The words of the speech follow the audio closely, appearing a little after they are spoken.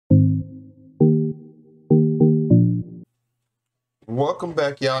Welcome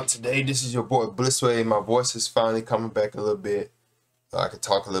back, y'all. Today, this is your boy Blissway. My voice is finally coming back a little bit. I can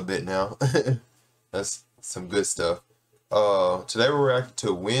talk a little bit now. That's some good stuff. Today we're reacting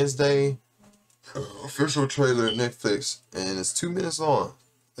to Wednesday official trailer at Netflix, and it's 2 minutes long.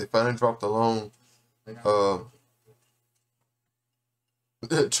 They finally dropped a long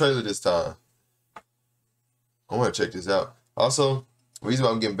trailer this time. I want to check this out. Also, the reason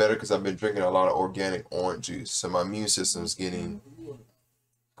why I'm getting better because I've been drinking a lot of organic orange juice, so my immune system's getting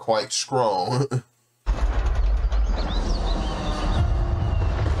quite strong.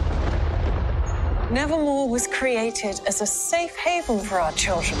 Nevermore was created as a safe haven for our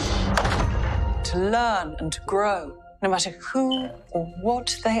children to learn and to grow, no matter who or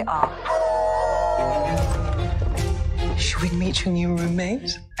what they are. Should we meet your new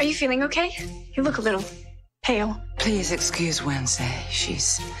roommate? Are you feeling okay? You look a little pale. Please excuse Wednesday.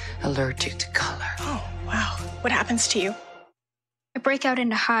 She's allergic to color. Oh, wow. What happens to you? I break out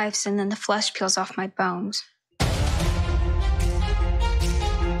into hives and then the flesh peels off my bones.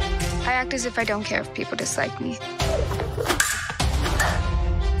 I act as if I don't care if people dislike me.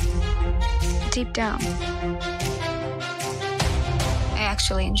 Deep down, I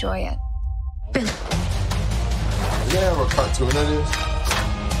actually enjoy it. Billy. You have a cartoon of this?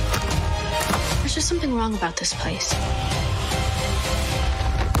 There's just something wrong about this place.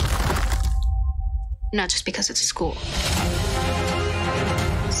 Not just because it's a school.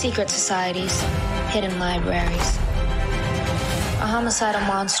 Secret societies, hidden libraries, a homicidal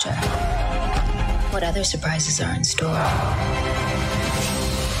monster. What other surprises are in store?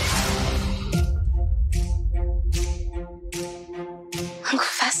 Uncle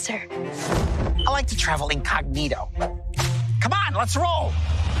Fester. I like to travel incognito. Come on, let's roll.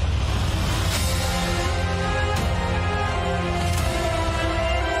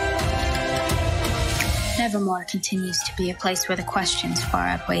 Nevermore continues to be a place where the questions far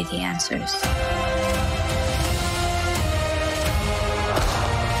outweigh the answers.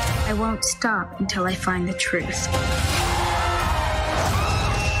 I won't stop until I find the truth.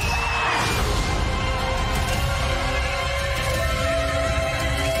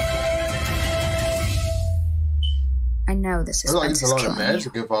 I know this I feel like suspense there's a is lot of killing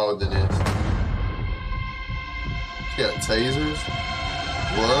magic you. involved in this. Yeah, tasers.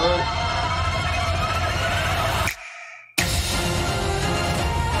 What?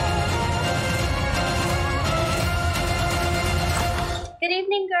 Good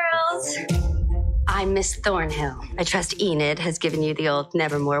evening, girls. I'm Miss Thornhill. I trust Enid has given you the old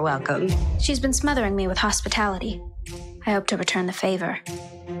Nevermore welcome. She's been smothering me with hospitality. I hope to return the favor.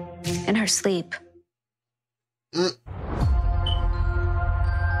 In her sleep.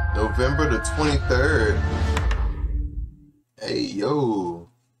 November the 23rd. Hey, yo.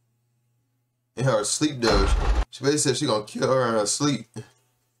 In her sleep, though. She basically said she gonna kill her in her sleep.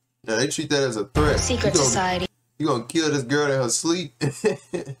 Now, they treat that as a threat. Secret society. You gonna kill this girl in her sleep?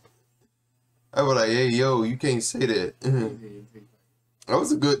 I was like, hey, yo, you can't say that. That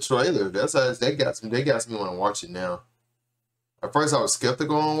was a good trailer. That's how they got me. They got me want to watch it now. At first, I was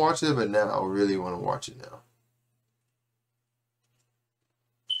skeptical on watching it, but now I really want to watch it now.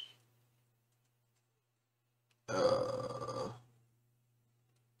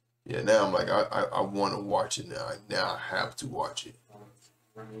 Yeah, now I'm like, I want to watch it now. Now I have to watch it.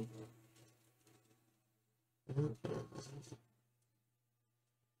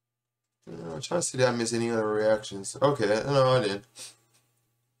 I'm trying to see if I miss any other reactions. Okay, no, I didn't.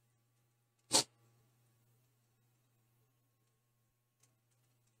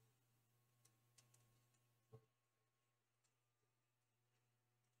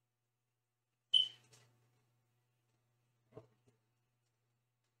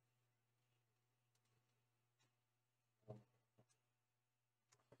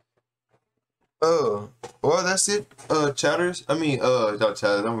 Well, that's it, chatters. I mean, not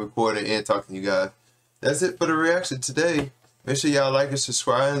chatters. I'm recording and talking to you guys. That's it for the reaction today. Make sure y'all like and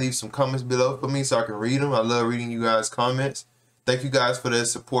subscribe and leave some comments below for me so I can read them. I love reading you guys' comments. Thank you guys for that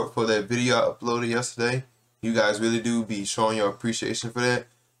support for that video I uploaded yesterday. You guys really do be showing your appreciation for that.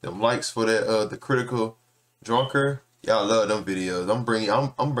 Them likes for that, the critical drunker. Y'all love them videos. I'm bringing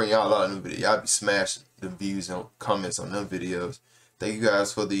y'all a lot of them videos. Y'all be smashing the views and comments on them videos. Thank you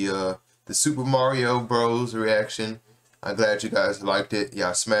guys for the Super Mario Bros. Reaction. I'm glad you guys liked it.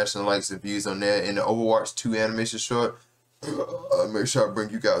 Y'all smashing the likes and views on that. And the Overwatch 2 animation short. Make sure I bring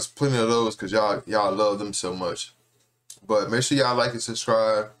you guys plenty of those because y'all love them so much. But make sure y'all like and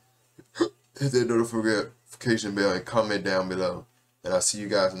subscribe. Hit that notification bell and comment down below. And I'll see you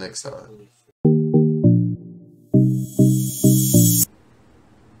guys next time.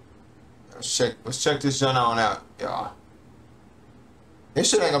 Let's check this joint on out, y'all. This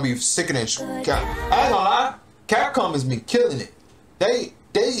shit ain't gonna be sickening. I ain't gonna lie. Capcom has been killing it. They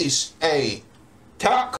is a Capcom.